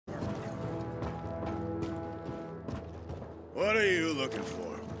What are you looking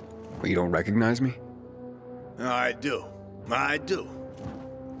for? Well, you don't recognize me? I do. I do.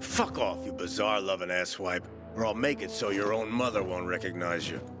 Fuck off, you bazaar-loving asswipe, or I'll make it so your own mother won't recognize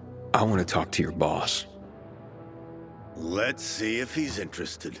you. I want to talk to your boss. Let's see if he's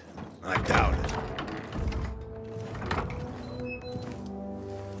interested. I doubt it.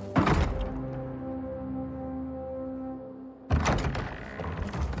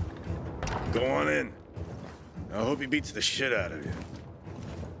 Go on in. I hope he beats the shit out of you.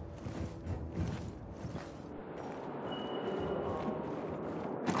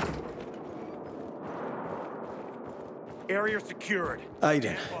 Area secured.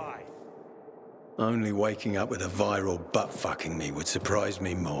 Aiden. Only waking up with a viral butt fucking me would surprise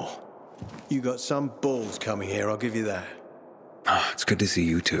me more. You got some balls coming here, I'll give you that. It's good to see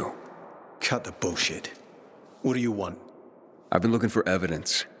you too. Cut the bullshit. What do you want? I've been looking for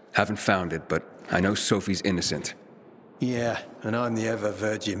evidence. Haven't found it, but I know Sophie's innocent. Yeah, and I'm the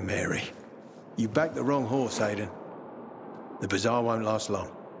ever-Virgin Mary. You backed the wrong horse, Aiden. The bazaar won't last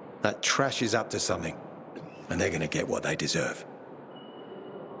long. That trash is up to something, and they're gonna get what they deserve.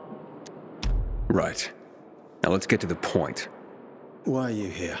 Right. Now let's get to the point. Why are you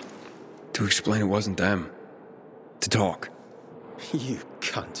here? To explain it wasn't them. To talk. You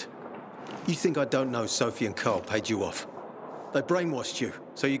cunt. You think I don't know Sophie and Carl paid you off? They brainwashed you,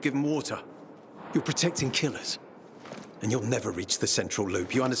 so you give them water. You're protecting killers. And you'll never reach the central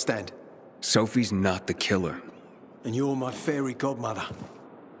loop, you understand? Sophie's not the killer. And you're my fairy godmother.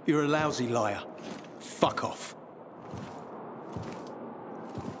 You're a lousy liar. Fuck off.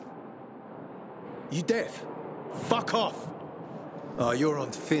 You deaf? Fuck off! Oh, you're on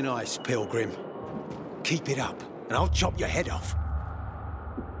thin ice, Pilgrim. Keep it up, and I'll chop your head off.